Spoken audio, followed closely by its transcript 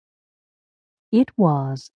It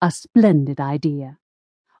was a splendid idea,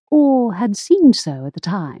 or had seemed so at the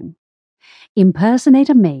time. Impersonate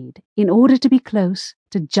a maid in order to be close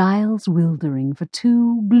to Giles Wildering for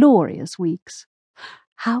 2 glorious weeks.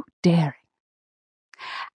 How daring!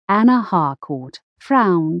 Anna Harcourt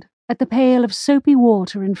frowned at the pail of soapy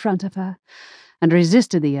water in front of her, and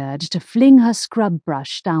resisted the urge to fling her scrub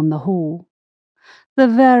brush down the hall. The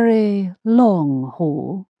very long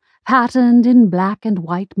hall, patterned in black and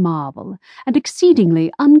white marble, and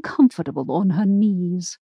exceedingly uncomfortable on her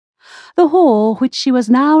knees. The hall which she was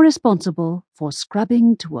now responsible for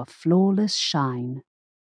scrubbing to a flawless shine.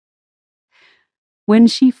 When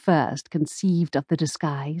she first conceived of the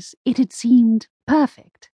disguise, it had seemed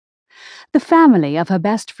perfect. The family of her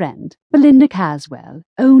best friend, Belinda Caswell,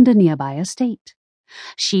 owned a nearby estate.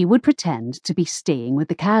 She would pretend to be staying with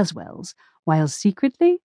the Caswells, while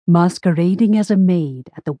secretly masquerading as a maid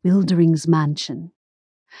at the Wilderings' mansion.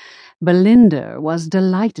 Belinda was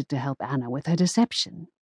delighted to help Anna with her deception.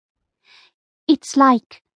 "It's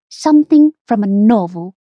like something from a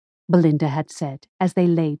novel," Belinda had said as they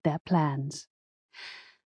laid their plans.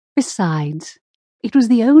 Besides, it was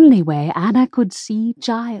the only way Anna could see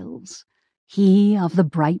Giles, he of the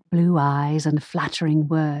bright blue eyes and flattering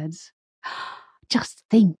words. Just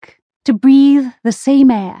think, to breathe the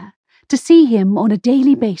same air, to see him on a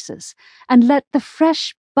daily basis, and let the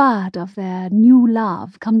fresh bud of their new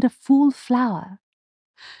love come to full flower.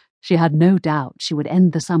 She had no doubt she would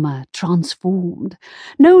end the summer transformed,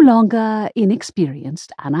 no longer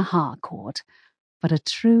inexperienced Anna Harcourt, but a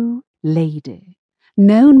true lady,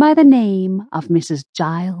 known by the name of Mrs.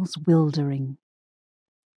 Giles Wildering.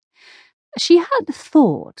 She had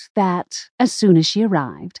thought that, as soon as she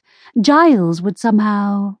arrived, Giles would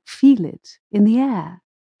somehow feel it in the air.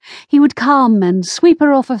 He would come and sweep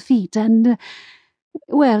her off her feet and,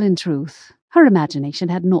 well, in truth, her imagination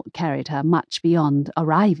had not carried her much beyond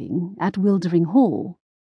arriving at Wildering Hall.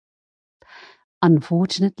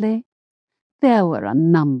 Unfortunately, there were a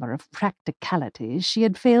number of practicalities she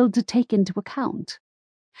had failed to take into account.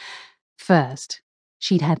 First,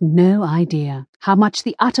 she'd had no idea how much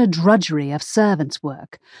the utter drudgery of servants'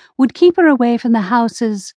 work would keep her away from the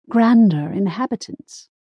house's grander inhabitants.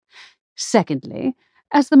 Secondly,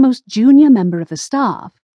 as the most junior member of the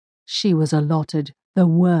staff, she was allotted the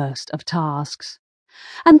worst of tasks.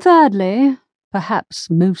 And thirdly, perhaps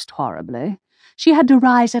most horribly, she had to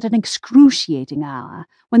rise at an excruciating hour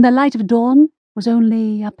when the light of dawn was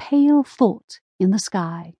only a pale thought in the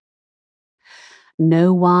sky.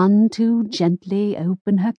 No one to gently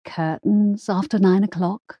open her curtains after 9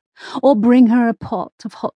 o'clock, or bring her a pot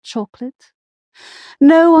of hot chocolate.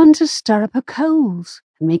 No one to stir up her coals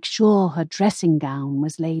and make sure her dressing gown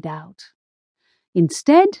was laid out.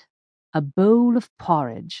 Instead, a bowl of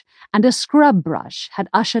porridge and a scrub brush had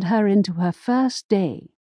ushered her into her first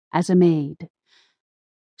day as a maid.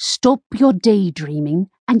 "Stop your daydreaming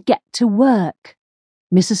and get to work."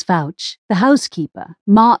 Mrs. Fouch, the housekeeper,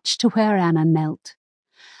 marched to where Anna knelt.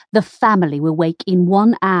 "The family will wake in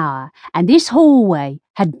 1 hour, and this hallway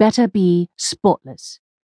had better be spotless.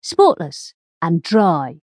 Spotless and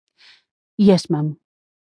dry." "Yes, ma'am."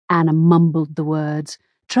 Anna mumbled the words,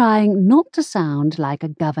 trying not to sound like a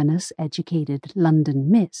governess-educated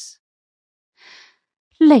London miss.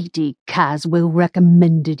 "Lady Caswell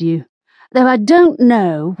recommended you, though I don't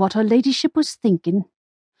know what her ladyship was thinking."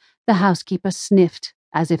 The housekeeper sniffed,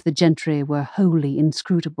 as if the gentry were wholly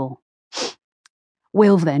inscrutable.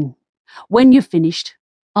 "Well then, when you've finished,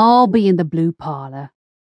 I'll be in the blue parlour."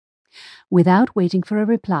 Without waiting for a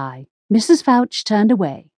reply, Mrs. Fouch turned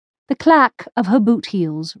away, the clack of her boot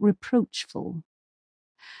heels reproachful.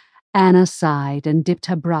 Anna sighed and dipped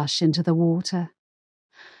her brush into the water.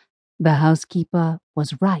 The housekeeper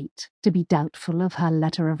was right to be doubtful of her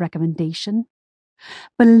letter of recommendation.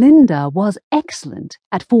 Belinda was excellent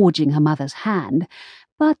at forging her mother's hand,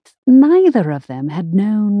 but neither of them had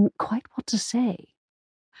known quite what to say.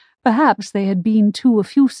 Perhaps they had been too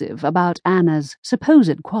effusive about Anna's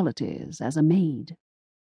supposed qualities as a maid.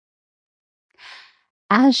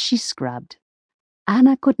 As she scrubbed,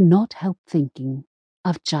 Anna could not help thinking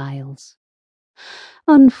of Giles.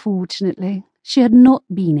 Unfortunately, she had not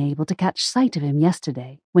been able to catch sight of him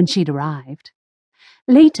yesterday when she'd arrived.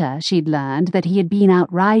 Later, she'd learned that he had been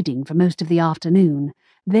out riding for most of the afternoon,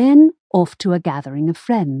 then off to a gathering of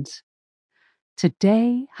friends.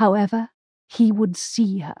 Today, however, he would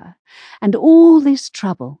see her, and all this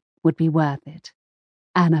trouble would be worth it.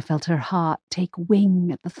 Anna felt her heart take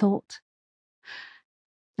wing at the thought.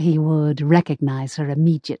 He would recognize her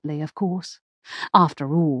immediately, of course.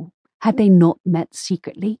 After all, had they not met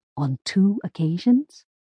secretly on 2 occasions?